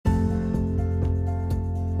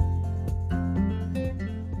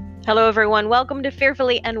Hello, everyone. Welcome to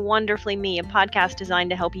Fearfully and Wonderfully Me, a podcast designed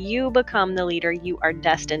to help you become the leader you are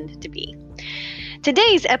destined to be.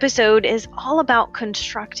 Today's episode is all about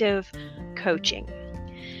constructive coaching,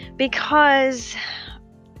 because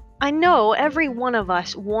I know every one of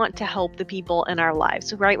us want to help the people in our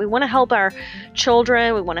lives, right? We want to help our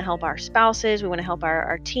children. We want to help our spouses. We want to help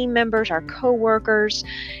our team members, our coworkers.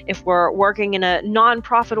 If we're working in a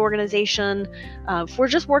nonprofit organization, if we're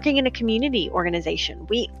just working in a community organization,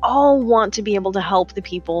 we all want to be able to help the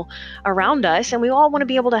people around us, and we all want to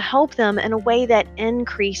be able to help them in a way that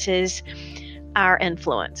increases our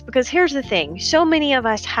influence. Because here's the thing, so many of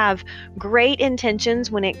us have great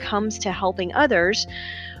intentions when it comes to helping others,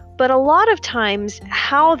 but a lot of times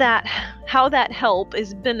how that help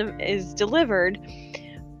is delivered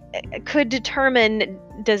could determine,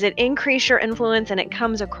 does it increase your influence and it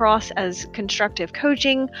comes across as constructive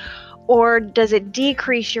coaching, or does it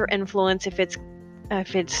decrease your influence if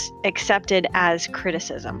it's accepted as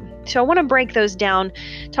criticism? So I want to break those down,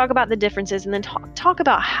 talk about the differences, and then talk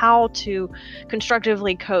about how to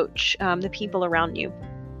constructively coach the people around you.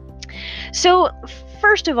 So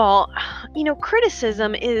first of all,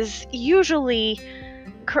 criticism is usually,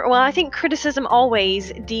 I think criticism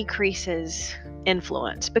always decreases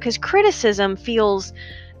influence, because criticism feels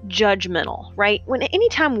judgmental, right?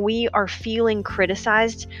 Anytime we are feeling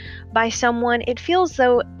criticized by someone, it feels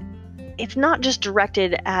though it's not just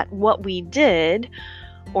directed at what we did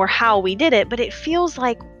or how we did it, but it feels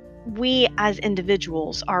like we as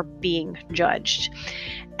individuals are being judged.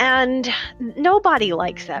 And nobody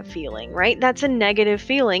likes that feeling, right? That's a negative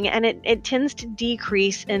feeling, and it tends to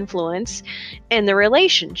decrease influence in the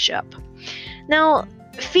relationship. Now,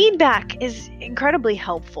 feedback is incredibly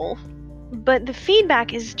helpful, but the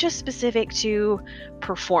feedback is just specific to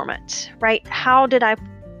performance, right? How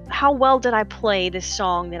well did I play this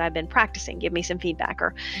song that I've been practicing? Give me some feedback.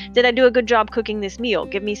 Or did I do a good job cooking this meal?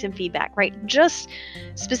 Give me some feedback, right? Just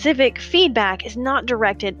specific feedback is not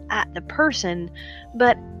directed at the person,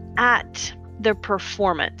 but at the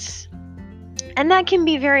performance. And that can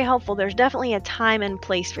be very helpful. There's definitely a time and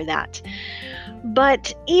place for that.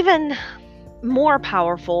 But even more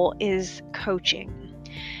powerful is coaching.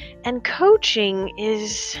 And coaching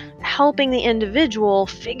is helping the individual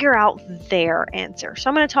figure out their answer. So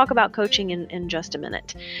I'm going to talk about coaching in just a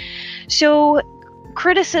minute. So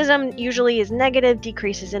criticism usually is negative,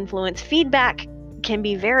 decreases influence. Feedback can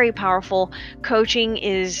be very powerful. Coaching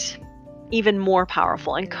is even more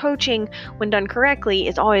powerful. And coaching, when done correctly,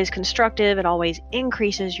 is always constructive. It always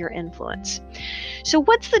increases your influence. So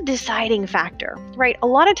what's the deciding factor, right? A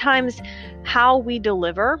lot of times how we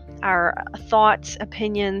deliver our thoughts,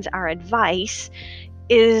 opinions, our advice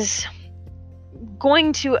is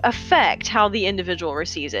going to affect how the individual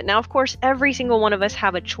receives it. Now, of course, every single one of us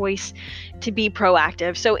have a choice to be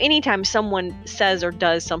proactive. So anytime someone says or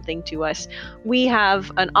does something to us, we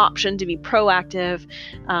have an option to be proactive,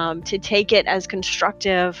 to take it as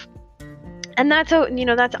constructive. And that's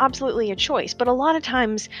absolutely a choice. But a lot of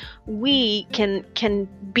times we can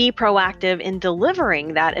be proactive in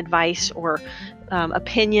delivering that advice or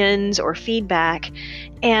opinions or feedback.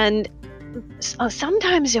 And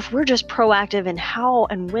sometimes if we're just proactive in how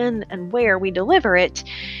and when and where we deliver it,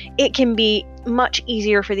 it can be much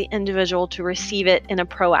easier for the individual to receive it in a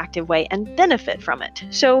proactive way and benefit from it.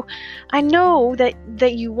 So I know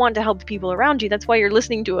that you want to help the people around you. That's why you're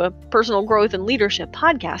listening to a personal growth and leadership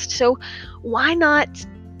podcast. So why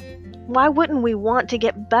wouldn't we want to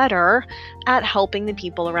get better at helping the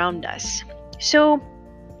people around us? So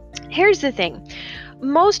here's the thing.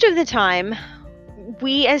 Most of the time,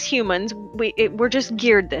 we as humans, we're just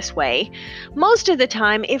geared this way. Most of the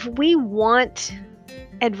time, if we want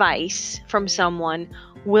advice from someone,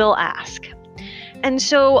 we'll ask. And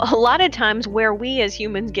so a lot of times where we as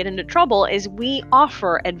humans get into trouble is we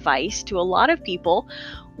offer advice to a lot of people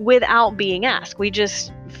without being asked. We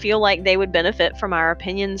just feel like they would benefit from our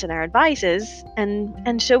opinions and our advices,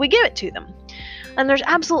 and so we give it to them. And there's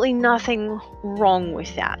absolutely nothing wrong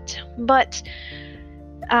with that. But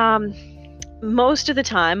most of the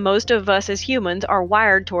time, most of us as humans are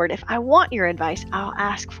wired toward, if I want your advice, I'll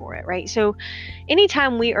ask for it, right? So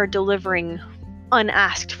anytime we are delivering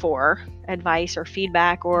unasked for advice or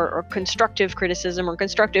feedback or constructive criticism or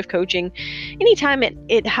constructive coaching, anytime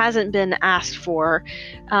it hasn't been asked for,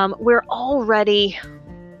 we're already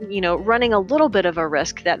running a little bit of a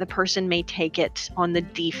risk that the person may take it on the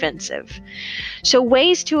defensive. So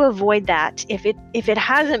ways to avoid that, if it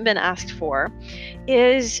hasn't been asked for,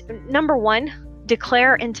 is number one,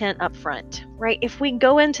 declare intent up front, right? If we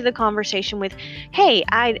go into the conversation with, hey,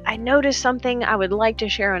 I noticed something, I would like to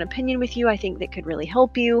share an opinion with you, I think that could really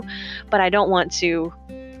help you, but I don't want to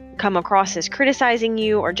come across as criticizing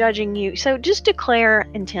you or judging you. So just declare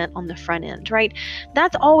intent on the front end, right?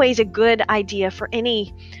 That's always a good idea for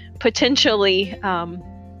any potentially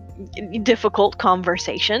difficult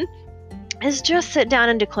conversation, is just sit down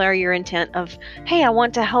and declare your intent of, hey, I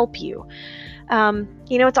want to help you.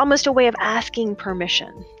 It's almost a way of asking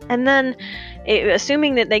permission. And then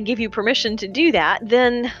assuming that they give you permission to do that,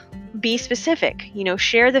 then be specific,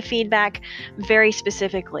 share the feedback very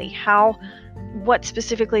specifically. What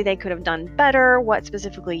specifically they could have done better, what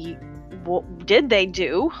did they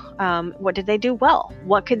do? What did they do well?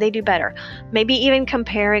 What could they do better? Maybe even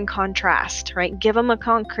compare and contrast, right? Give them a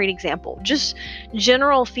concrete example. Just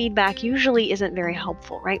general feedback usually isn't very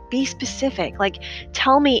helpful, right? Be specific. Like,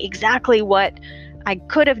 tell me exactly what I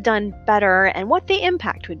could have done better and what the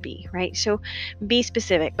impact would be, right? So be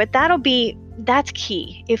specific, but that's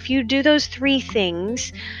key. If you do those three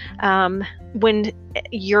things, when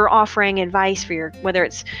you're offering advice whether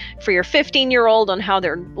it's for your 15-year-old on how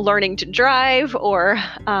they're learning to drive, or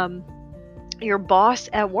your boss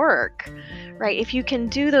at work, right? If you can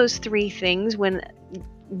do those three things when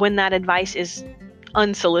that advice is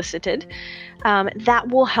unsolicited, that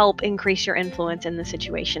will help increase your influence in the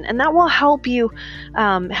situation, and that will help you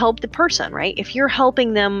help the person, right? If you're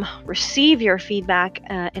helping them receive your feedback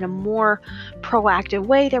in a more proactive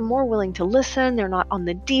way, they're more willing to listen, they're not on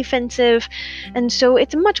the defensive, and so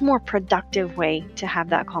it's a much more productive way to have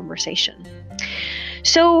that conversation.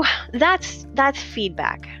 So that's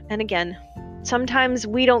feedback. And again, sometimes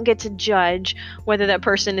we don't get to judge whether that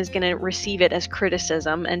person is going to receive it as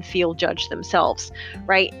criticism and feel judged themselves,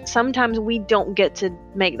 right? Sometimes we don't get to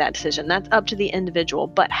make that decision. That's up to the individual,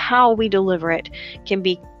 but how we deliver it can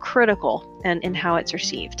be critical in how it's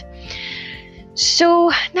received.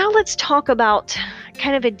 So now let's talk about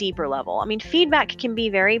kind of a deeper level. I mean, feedback can be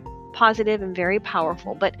very positive and very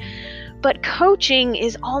powerful, but coaching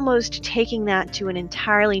is almost taking that to an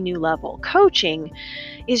entirely new level. Coaching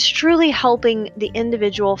is truly helping the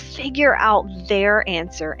individual figure out their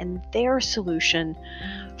answer and their solution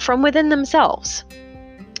from within themselves.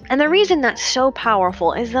 And the reason that's so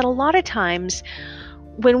powerful is that a lot of times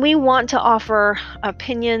when we want to offer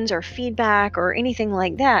opinions or feedback or anything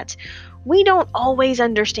like that, we don't always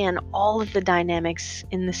understand all of the dynamics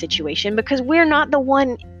in the situation because we're not the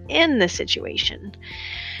one in the situation.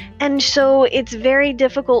 And so it's very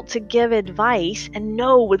difficult to give advice and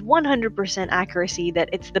know with 100% accuracy that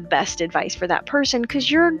it's the best advice for that person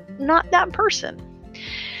because you're not that person.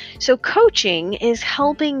 So coaching is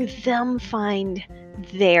helping them find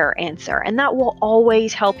their answer, and that will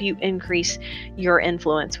always help you increase your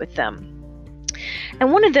influence with them.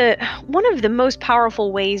 And one of the most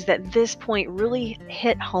powerful ways that this point really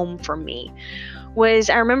hit home for me was,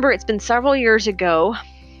 I remember it's been several years ago,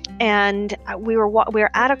 and we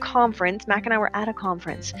were at a conference. Mac and I were at a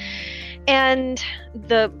conference, and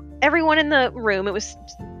everyone in the room, it was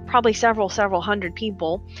probably several hundred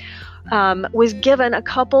people, was given a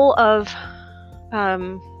couple of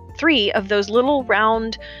 3 of those little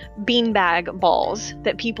round beanbag balls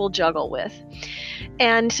that people juggle with.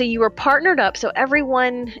 And so you were partnered up. So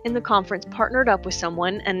everyone in the conference partnered up with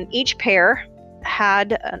someone, and each pair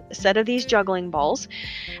had a set of these juggling balls.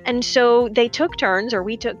 And so they took turns, or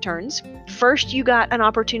we took turns. First, you got an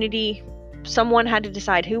opportunity. Someone had to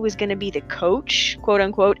decide who was going to be the coach, quote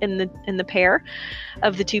unquote, in the pair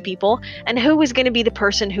of the 2 people, and who was going to be the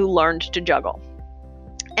person who learned to juggle.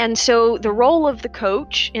 And so the role of the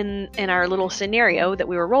coach in our little scenario that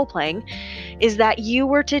we were role playing is that you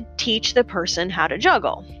were to teach the person how to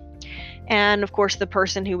juggle. And of course, the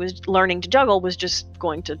person who was learning to juggle was just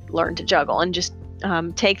going to learn to juggle and just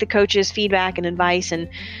take the coach's feedback and advice and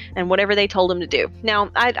whatever they told him to do. Now,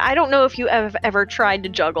 I don't know if you have ever tried to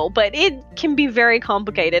juggle, but it can be very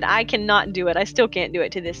complicated. I cannot do it. I still can't do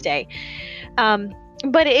it to this day.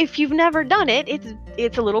 But if you've never done it,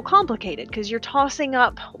 it's a little complicated because you're tossing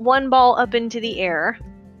up one ball up into the air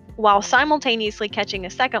while simultaneously catching a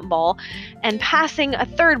second ball and passing a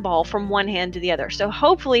third ball from one hand to the other. So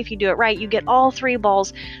hopefully if you do it right, you get all 3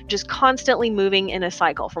 balls just constantly moving in a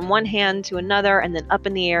cycle from one hand to another and then up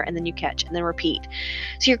in the air, and then you catch and then repeat.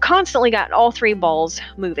 So you're constantly got all 3 balls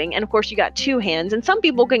moving. And of course you got 2 hands, and some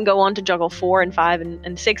people can go on to juggle 4 and 5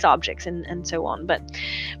 and 6 objects and so on.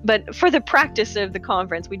 But for the practice of the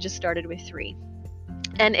conference, we just started with 3.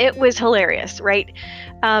 And it was hilarious, right?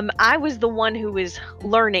 I was the one who was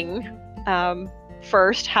learning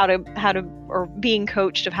first how to, or being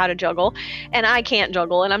coached of how to juggle. And I can't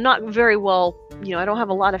juggle, and I'm not very well, I don't have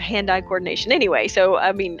a lot of hand-eye coordination anyway. So,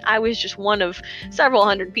 I mean, I was just one of several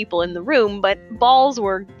hundred people in the room, but balls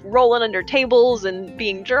were rolling under tables and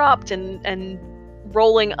being dropped and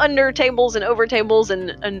rolling under tables and over tables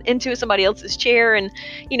and into somebody else's chair. And,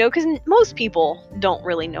 because most people don't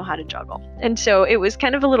really know how to juggle. And so it was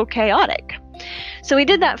kind of a little chaotic. So we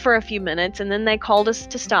did that for a few minutes, and then they called us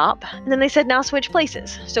to stop. And then they said, now switch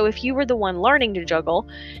places. So if you were the one learning to juggle,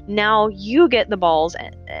 now you get the balls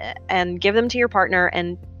and give them to your partner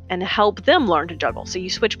and help them learn to juggle. So you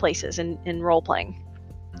switch places in role playing.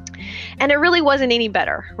 And it really wasn't any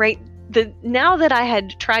better, right? Now that I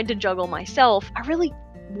had tried to juggle myself, I really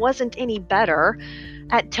wasn't any better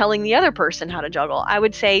at telling the other person how to juggle. I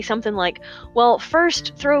would say something like, well,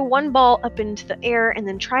 first throw one ball up into the air and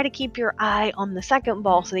then try to keep your eye on the second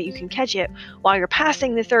ball so that you can catch it while you're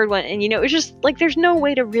passing the third one. And, it was just like, there's no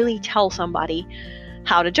way to really tell somebody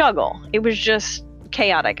how to juggle. It was just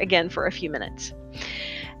chaotic, again, for a few minutes.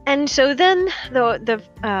 And so then the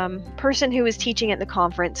person who was teaching at the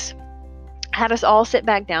conference had us all sit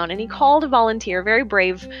back down, and he called a volunteer, very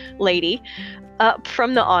brave lady, up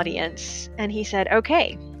from the audience, and he said,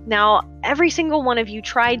 okay, now every single one of you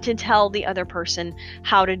tried to tell the other person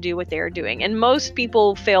how to do what they are doing, and most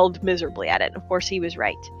people failed miserably at it. Of course, he was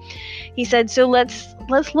right. He said, so let's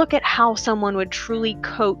look at how someone would truly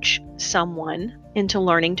coach someone into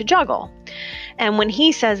learning to juggle. And when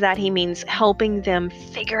he says that, he means helping them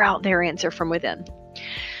figure out their answer from within.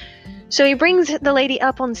 So he brings the lady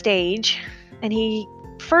up on stage, and he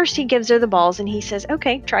gives her the balls, and he says,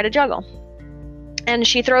 okay, try to juggle. And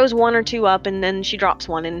she throws one or two up, and then she drops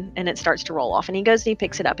one, and it starts to roll off. And he goes and he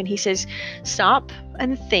picks it up, and he says, stop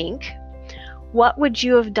and think, what would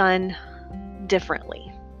you have done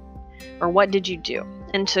differently? Or what did you do?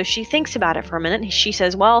 And so she thinks about it for a minute, and she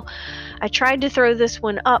says, well, I tried to throw this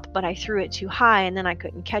one up, but I threw it too high, and then I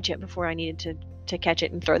couldn't catch it before I needed to catch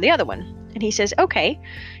it and throw the other one. And he says, okay.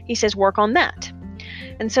 He says, work on that.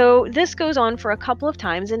 And so this goes on for a couple of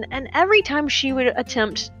times, and every time she would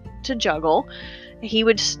attempt to juggle, he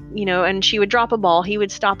would, and she would drop a ball, he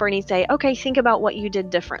would stop her and he'd say, okay, think about what you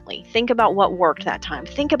did differently. Think about what worked that time.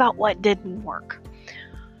 Think about what didn't work.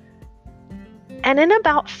 And in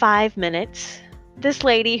about 5 minutes, this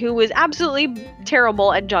lady, who was absolutely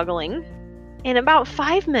terrible at juggling, in about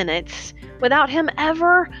 5 minutes, without him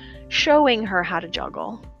ever showing her how to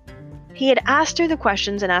juggle, he had asked her the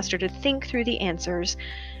questions and asked her to think through the answers.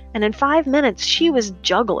 And in 5 minutes, she was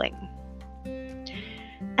juggling.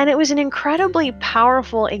 And it was an incredibly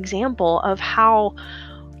powerful example of how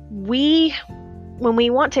when we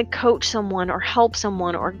want to coach someone or help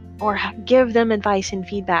someone or give them advice and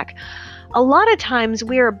feedback, a lot of times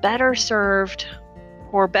we are better served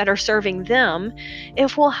or better serving them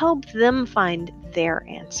if we'll help them find their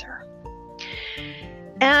answer.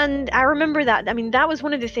 And I remember that. I mean, that was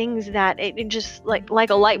one of the things that it just like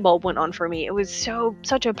a light bulb went on for me. It was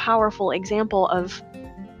such a powerful example of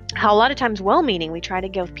how a lot of times well-meaning we try to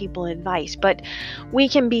give people advice, but we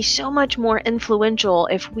can be so much more influential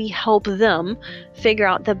if we help them figure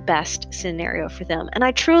out the best scenario for them. And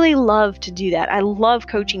I truly love to do that. I love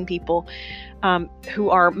coaching people who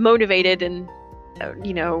are motivated and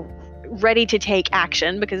ready to take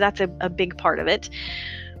action, because that's a big part of it.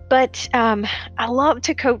 But I love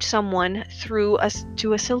to coach someone to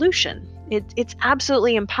a solution. It's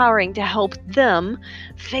absolutely empowering to help them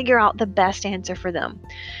figure out the best answer for them.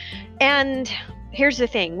 And here's the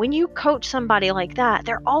thing. When you coach somebody like that,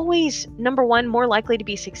 they're always, number one, more likely to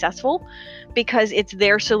be successful because it's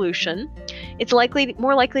their solution. It's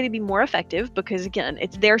more likely to be more effective because, again,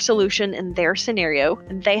 it's their solution and their scenario,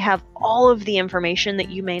 and they have all of the information that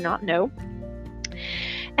you may not know.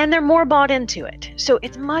 And they're more bought into it. So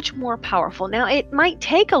it's much more powerful. Now, it might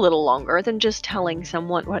take a little longer than just telling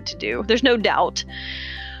someone what to do. There's no doubt.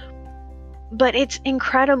 But it's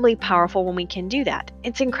incredibly powerful when we can do that.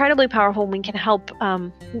 It's incredibly powerful when we can help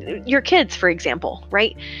your kids, for example,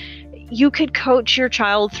 right? You could coach your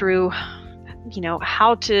child through,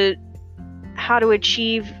 how to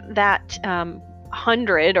achieve that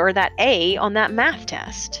 100 or that A on that math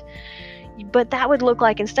test. But that would look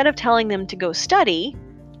like, instead of telling them to go study,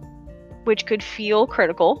 which could feel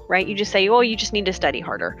critical, right? You just say, oh, you just need to study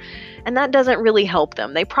harder. And that doesn't really help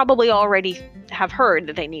them. They probably already have heard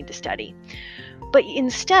that they need to study. But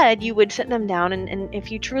instead, you would sit them down, and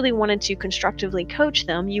if you truly wanted to constructively coach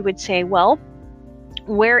them, you would say, well,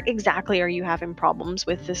 where exactly are you having problems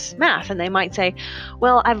with this math? And they might say,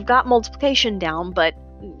 well, I've got multiplication down, but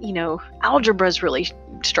algebra is really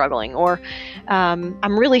struggling, or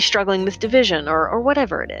I'm really struggling with division, or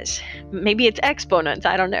whatever it is. Maybe it's exponents.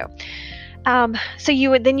 I don't know. So you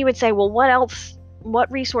would say, well, what else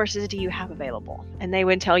what resources do you have available? And they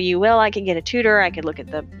would tell you, well, I could get a tutor, I could look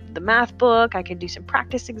at the math book, I could do some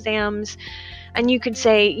practice exams. And you could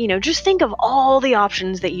say, just think of all the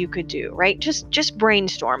options that you could do, right? Just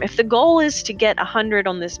brainstorm. If the goal is to get 100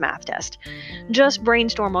 on this math test, just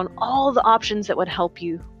brainstorm on all the options that would help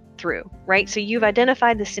you through, right? So you've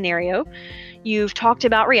identified the scenario, you've talked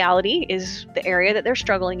about reality is the area that they're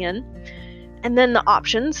struggling in, and then the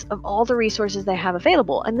options of all the resources they have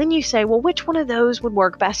available. And then you say, well, which one of those would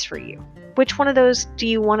work best for you? Which one of those do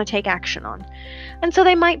you want to take action on? And so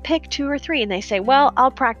they might pick 2 or 3, and they say, well,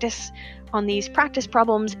 I'll practice on these practice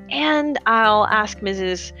problems, and I'll ask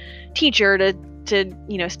Mrs. Teacher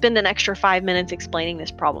to spend an extra 5 minutes explaining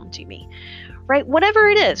this problem to me. Right? Whatever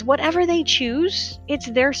it is, whatever they choose, it's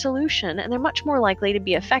their solution, and they're much more likely to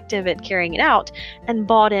be effective at carrying it out and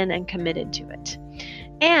bought in and committed to it.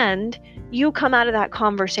 And you come out of that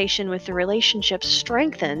conversation with the relationship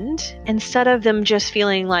strengthened, instead of them just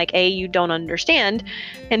feeling like A, you don't understand,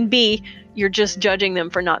 and B, you're just judging them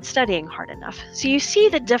for not studying hard enough. So you see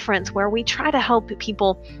the difference where we try to help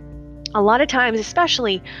people. A lot of times,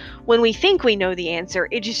 especially when we think we know the answer,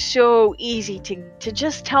 it is so easy to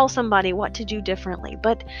just tell somebody what to do differently.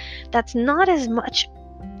 But that's not as much,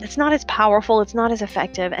 it's not as powerful, it's not as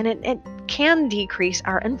effective, and it can decrease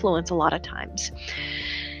our influence a lot of times.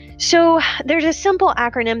 So there's a simple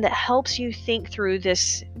acronym that helps you think through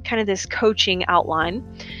this coaching outline.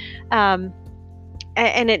 And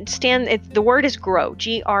the word is GROW,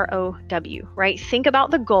 GROW, right? Think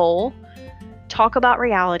about the goal, talk about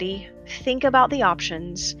reality, think about the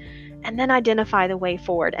options, and then identify the way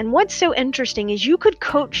forward. And what's so interesting is you could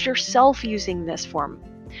coach yourself using this form.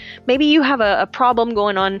 Maybe you have a problem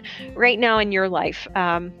going on right now in your life.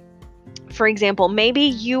 For example, maybe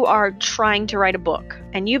you are trying to write a book,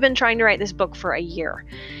 and you've been trying to write this book for a year.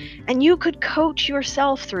 And you could coach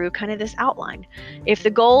yourself through kind of this outline. If the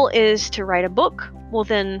goal is to write a book, well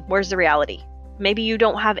then where's the reality? Maybe you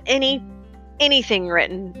don't have anything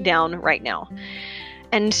written down right now.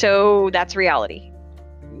 And so that's reality.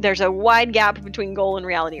 There's a wide gap between goal and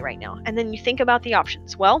reality right now. And then you think about the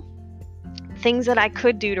options. Well, things that I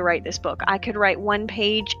could do to write this book. I could write 1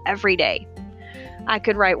 page every day. I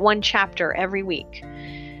could write 1 chapter every week.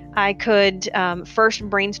 I could first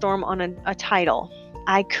brainstorm on a title.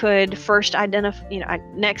 I could first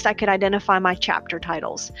next I could identify my chapter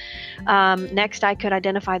titles. Next I could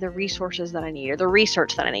identify the resources that I need, or the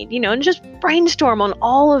research that I need, and just brainstorm on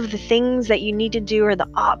all of the things that you need to do or the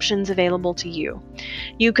options available to you.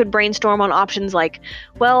 You could brainstorm on options like,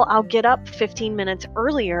 well, I'll get up 15 minutes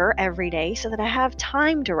earlier every day so that I have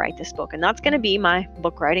time to write this book, and that's going to be my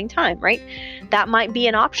book writing time, right? That might be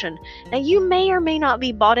an option. Now, you may or may not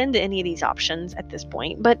be bought into any of these options at this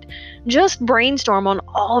point, but just brainstorm on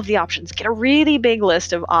all of the options. Get a really big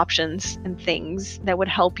list of options and things that would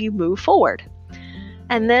help you move forward.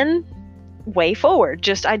 And then way forward,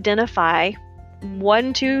 just identify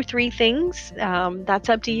 1, 2, 3 things. That's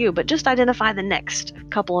up to you, but just identify the next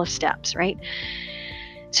couple of steps, right?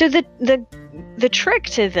 So the trick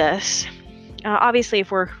to this, obviously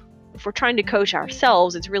if we're trying to coach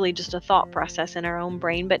ourselves, it's really just a thought process in our own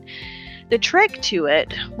brain, but the trick to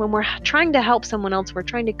it, when we're trying to help someone else, we're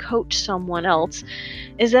trying to coach someone else,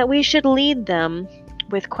 is that we should lead them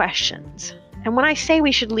with questions. And when I say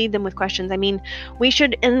we should lead them with questions, I mean we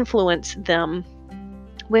should influence them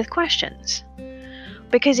with questions.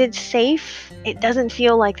 Because it's safe, it doesn't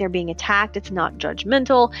feel like they're being attacked, it's not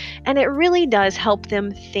judgmental, and it really does help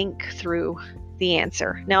them think through the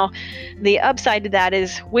answer. Now, the upside to that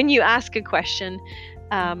is when you ask a question,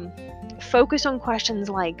 focus on questions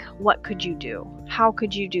like, what could you do? How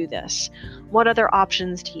could you do this? What other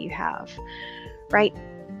options do you have? Right?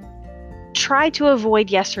 Try to avoid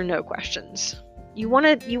yes or no questions. You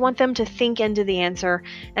want them to think into the answer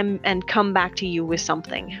and come back to you with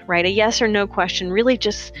something, right? A yes or no question really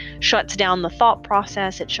just shuts down the thought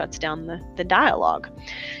process. It shuts down the dialogue.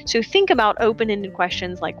 So think about open-ended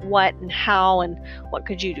questions like what and how and what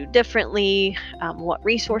could you do differently? What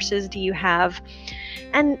resources do you have?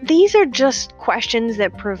 And these are just questions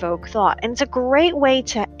that provoke thought. And it's a great way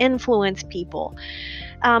to influence people.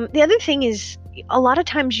 The other thing is, a lot of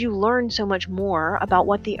times you learn so much more about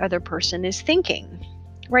what the other person is thinking,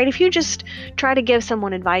 right? If you just try to give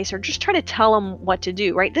someone advice or just try to tell them what to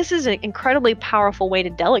do, right? This is an incredibly powerful way to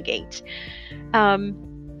delegate,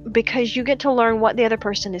 because you get to learn what the other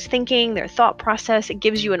person is thinking, their thought process. It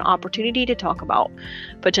gives you an opportunity to talk about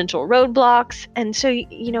potential roadblocks. And so,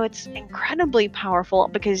 it's incredibly powerful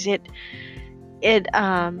because it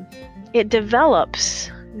develops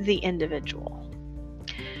the individual.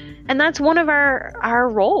 And that's one of our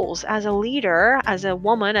roles as a leader, as a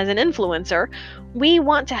woman, as an influencer. We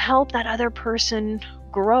want to help that other person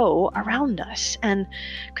grow around us. And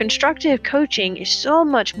constructive coaching is so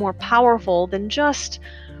much more powerful than just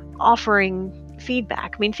offering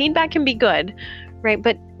feedback. I mean, feedback can be good, right?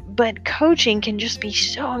 But coaching can just be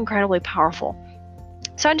so incredibly powerful.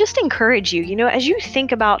 So I just encourage you, as you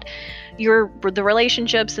think about the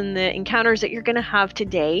relationships and the encounters that you're going to have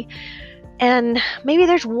today, and maybe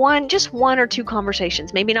there's just one or two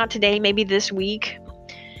conversations, maybe not today, maybe this week,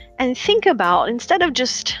 and think about, instead of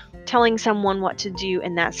just telling someone what to do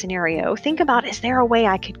in that scenario, think about, is there a way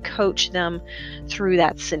I could coach them through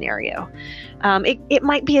that scenario? It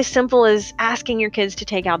might be as simple as asking your kids to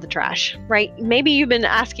take out the trash, right? Maybe you've been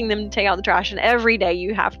asking them to take out the trash, and every day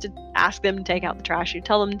you have to ask them to take out the trash. You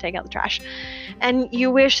tell them to take out the trash. And you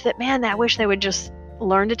wish that, I wish they would just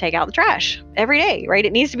learn to take out the trash every day, right?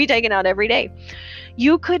 It needs to be taken out every day.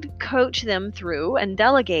 You could coach them through and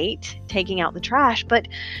delegate taking out the trash, but,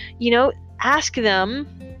 ask them,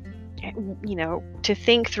 to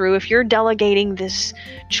think through, if you're delegating this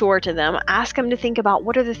chore to them, ask them to think about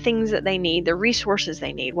what are the things that they need, the resources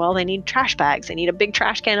they need. Well, they need trash bags. They need a big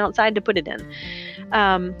trash can outside to put it in.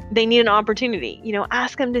 They need an opportunity.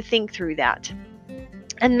 Ask them to think through that.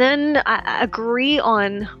 And then agree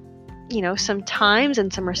on, some times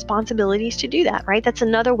and some responsibilities to do that, right? That's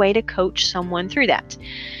another way to coach someone through that.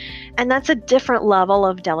 And that's a different level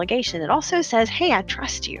of delegation. It also says, hey, I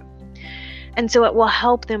trust you. And so it will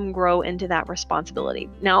help them grow into that responsibility.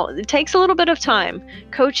 Now, it takes a little bit of time.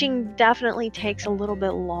 Coaching definitely takes a little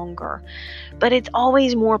bit longer, but it's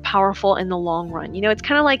always more powerful in the long run. It's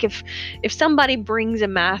kind of like if somebody brings a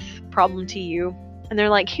math problem to you and they're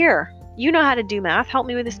like, here, you know how to do math, help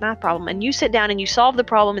me with this math problem. And you sit down and you solve the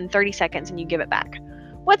problem in 30 seconds and you give it back.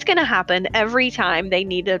 What's going to happen every time they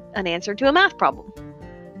need an answer to a math problem?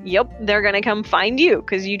 Yep, they're going to come find you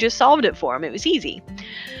because you just solved it for them. It was easy.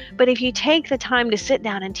 But if you take the time to sit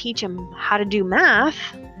down and teach them how to do math,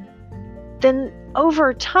 then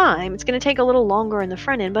over time, it's going to take a little longer in the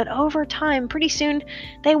front end, but over time, pretty soon,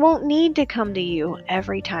 they won't need to come to you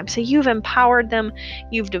every time. So you've empowered them,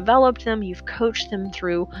 you've developed them, you've coached them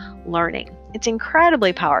through learning. It's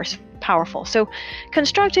incredibly powerful. So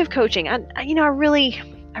constructive coaching, I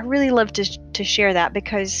really love to share that,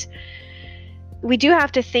 because we do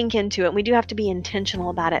have to think into it, and we do have to be intentional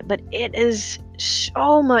about it, but it is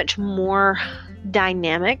so much more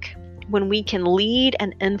dynamic when we can lead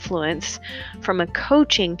and influence from a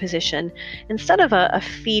coaching position instead of a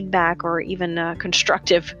feedback or even a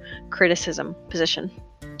constructive criticism position.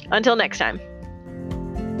 Until next time.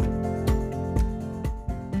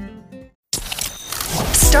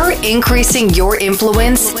 Start increasing your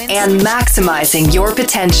influence and maximizing your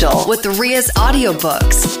potential with Ria's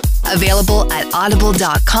audiobooks. Available at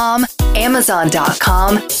audible.com,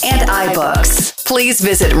 amazon.com, and iBooks. Please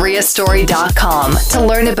visit riastory.com to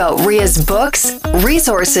learn about Ria's books,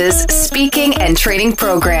 resources, speaking, and training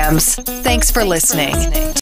programs. Thanks for listening.